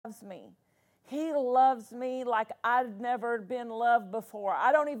me. He loves me like I've never been loved before.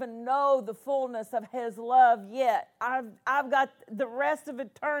 I don't even know the fullness of His love yet. I've got the rest of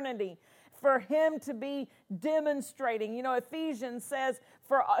eternity for Him to be demonstrating. You know, Ephesians says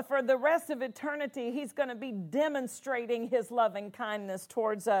for the rest of eternity, He's going to be demonstrating His loving kindness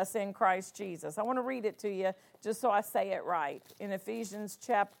towards us in Christ Jesus. I want to read it to you just so I say it right. In Ephesians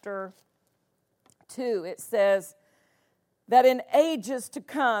chapter 2, it says, that in ages to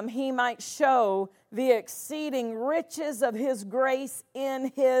come He might show the exceeding riches of His grace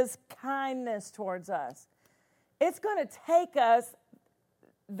in His kindness towards us. It's going to take us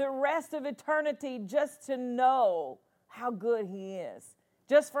the rest of eternity just to know how good He is,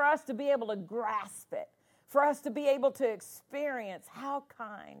 just for us to be able to grasp it, for us to be able to experience how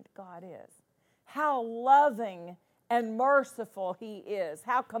kind God is, how loving and merciful He is,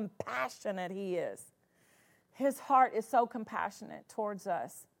 how compassionate He is. His heart is so compassionate towards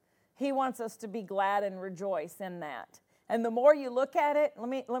us. He wants us to be glad and rejoice in that. And the more you look at it,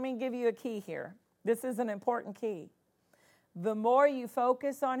 let me give you a key here. This is an important key. The more you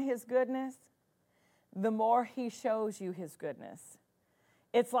focus on His goodness, the more He shows you His goodness.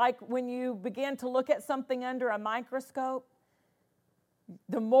 It's like when you begin to look at something under a microscope,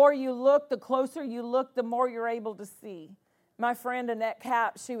 the more you look, the closer you look, the more you're able to see. My friend Annette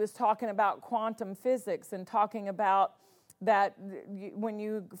Kapp, she was talking about quantum physics and talking about that when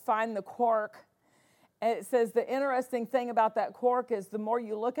you find the quark, and it says the interesting thing about that quark is the more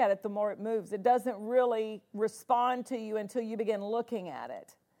you look at it, the more it moves. It doesn't really respond to you until you begin looking at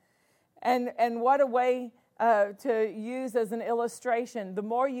it. And what a way to use as an illustration. The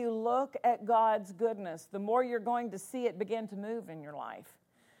more you look at God's goodness, the more you're going to see it begin to move in your life.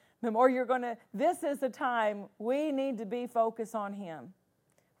 The more you're going to, this is the time we need to be focused on Him.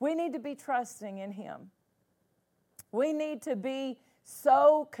 We need to be trusting in Him. We need to be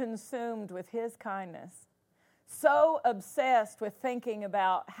so consumed with His kindness, so obsessed with thinking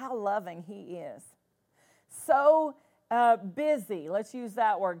about how loving He is, so busy, let's use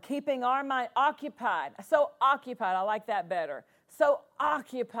that word, keeping our mind occupied, so occupied, I like that better, so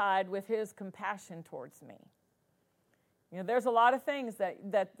occupied with His compassion towards me. You know, there's a lot of things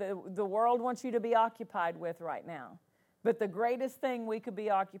that the world wants you to be occupied with right now. But the greatest thing we could be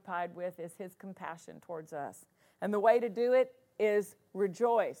occupied with is His compassion towards us. And the way to do it is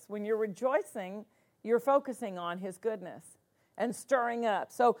rejoice. When you're rejoicing, you're focusing on His goodness and stirring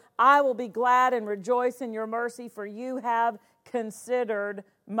up. So I will be glad and rejoice in your mercy, for you have considered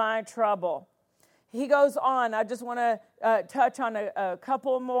my trouble. He goes on. I just want to touch on a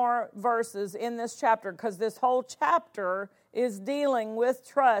couple more verses in this chapter because this whole chapter is dealing with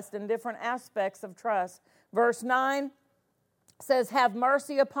trust and different aspects of trust. Verse 9 says, have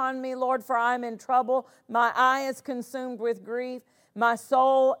mercy upon me, Lord, for I am in trouble. My eye is consumed with grief, my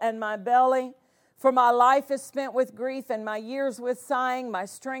soul and my belly. For my life is spent with grief and my years with sighing. My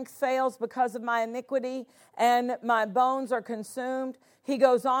strength fails because of my iniquity and my bones are consumed. He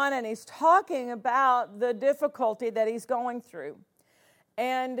goes on and he's talking about the difficulty that he's going through.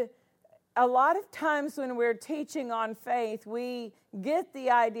 And a lot of times when we're teaching on faith, we get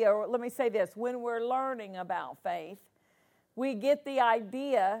the idea, or let me say this, when we're learning about faith, we get the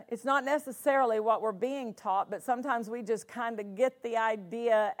idea, it's not necessarily what we're being taught, but sometimes we just kind of get the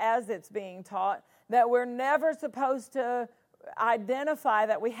idea as it's being taught that we're never supposed to identify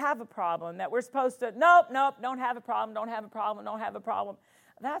that we have a problem, that we're supposed to, nope, don't have a problem.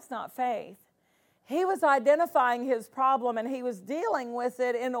 That's not faith. He was identifying his problem and he was dealing with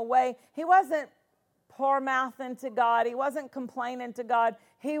it in a way, he wasn't poor-mouthing to God, he wasn't complaining to God,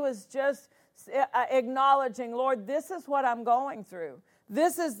 he was just acknowledging, Lord, this is what I'm going through.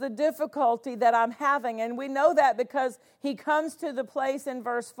 This is the difficulty that I'm having. And we know that because he comes to the place in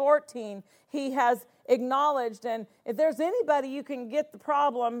verse 14, he has acknowledged, and if there's anybody you can get the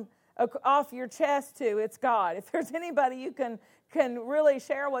problem off your chest to, it's God. If there's anybody you can really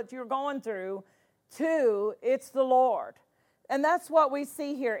share what you're going through to, it's the Lord. And that's what we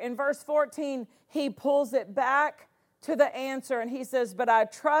see here. In verse 14, he pulls it back to the answer, and he says, but I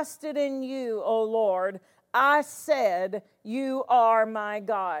trusted in you, O Lord. I said, you are my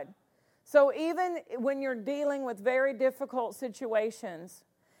God. So even when you're dealing with very difficult situations,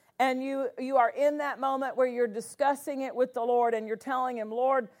 and you are in that moment where you're discussing it with the Lord, and you're telling him,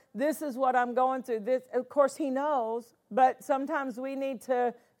 Lord, this is what I'm going through. This, of course, he knows, but sometimes we need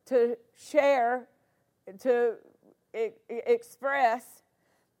to share, to express,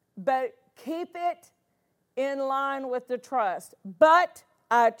 but keep it in line with the trust. But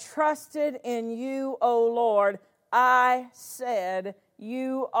I trusted in you, O Lord. I said,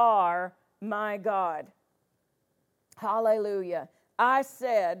 you are my God. Hallelujah. I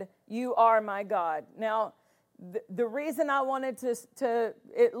said, you are my God. Now, the reason I wanted to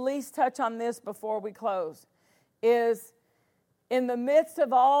at least touch on this before we close is in the midst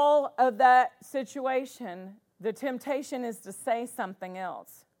of all of that situation, the temptation is to say something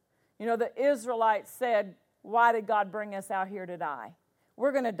else. You know, the Israelites said, why did God bring us out here to die?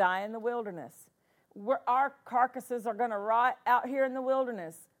 We're going to die in the wilderness. Our carcasses are going to rot out here in the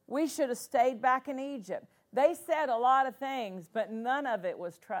wilderness. We should have stayed back in Egypt. They said a lot of things, but none of it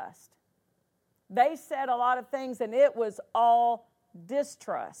was trust. They said a lot of things, and it was all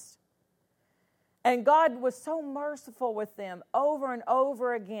distrust. And God was so merciful with them over and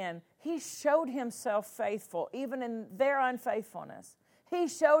over again. He showed himself faithful, even in their unfaithfulness. He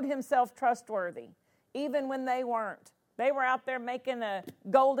showed himself trustworthy, even when they weren't. They were out there making a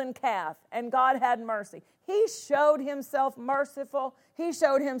golden calf, and God had mercy. He showed himself merciful. He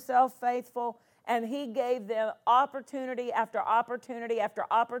showed himself faithful, and he gave them opportunity after opportunity after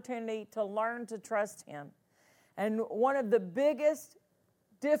opportunity to learn to trust him. And one of the biggest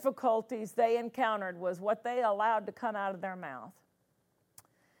difficulties they encountered was what they allowed to come out of their mouth.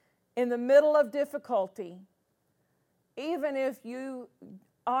 In the middle of difficulty, even if your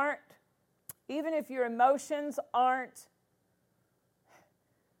emotions aren't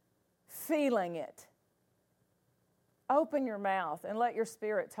feeling it, open your mouth and let your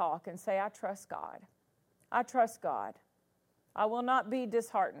spirit talk and say, I trust God. I trust God. I will not be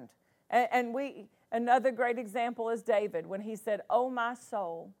disheartened. Another great example is David when he said, oh, my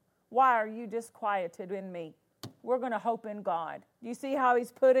soul, why are you disquieted in me? We're going to hope in God. You see how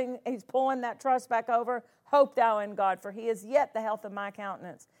he's pulling that trust back over? Hope thou in God, for he is yet the health of my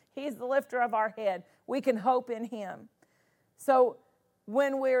countenance. He's the lifter of our head. We can hope in him. So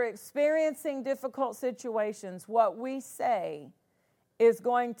when we're experiencing difficult situations, what we say is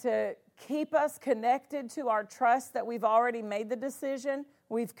going to keep us connected to our trust that we've already made the decision.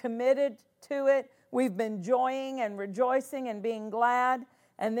 We've committed to it. We've been enjoying and rejoicing and being glad.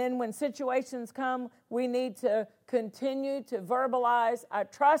 And then when situations come, we need to continue to verbalize, I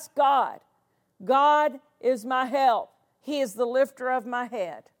trust God. God is my help. He is the lifter of my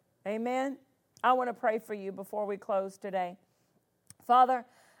head. Amen. I want to pray for you before we close today. Father,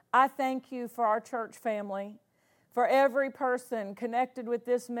 I thank you for our church family, for every person connected with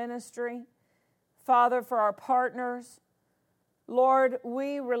this ministry. Father, for our partners. Lord,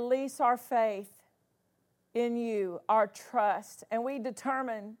 we release our faith in you, our trust, and we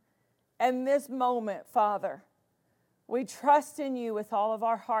determine in this moment, Father, we trust in you with all of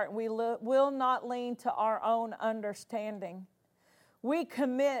our heart. We will not lean to our own understanding. We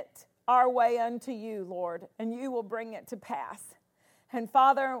commit our way unto you, Lord, and you will bring it to pass. And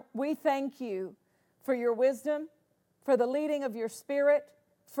Father, we thank you for your wisdom, for the leading of your Spirit,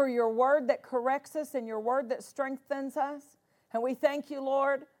 for your word that corrects us and your word that strengthens us. And we thank you,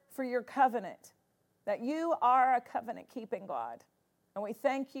 Lord, for your covenant, that you are a covenant-keeping God. And we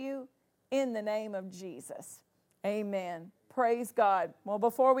thank you in the name of Jesus. Amen. Praise God. Well,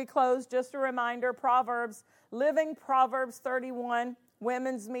 before we close, just a reminder, Living Proverbs 31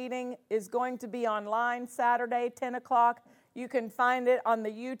 women's meeting is going to be online Saturday, 10 o'clock. You can find it on the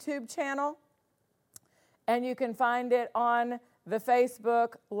YouTube channel, and you can find it on the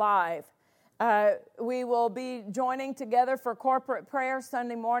Facebook Live. We will be joining together for corporate prayer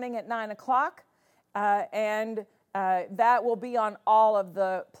Sunday morning at 9 o'clock, and that will be on all of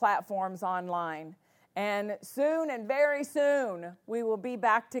the platforms online. And soon and very soon, we will be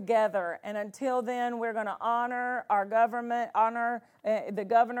back together. And until then, we're going to honor our government, honor the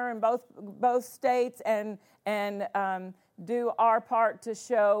governor in both states, and do our part to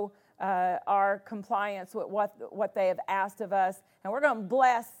show our compliance with what they have asked of us. And we're going to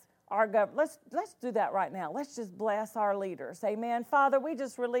bless our government. Let's do that right now. Let's just bless our leaders. Amen. Father, we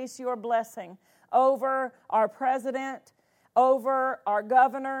just release your blessing over our president, over our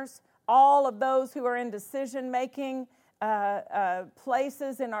governors, all of those who are in decision-making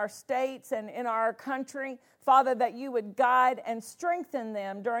places in our states and in our country. Father, that you would guide and strengthen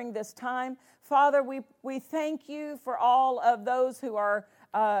them during this time. Father, we thank you for all of those who are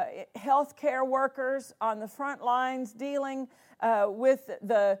healthcare workers on the front lines dealing with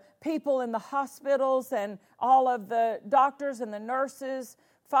the people in the hospitals and all of the doctors and the nurses.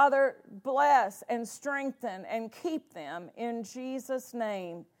 Father, bless and strengthen and keep them in Jesus'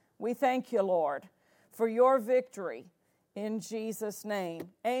 name. We thank you, Lord, for your victory in Jesus' name.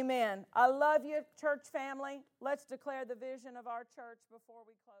 Amen. I love you, church family. Let's declare the vision of our church before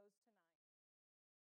we close.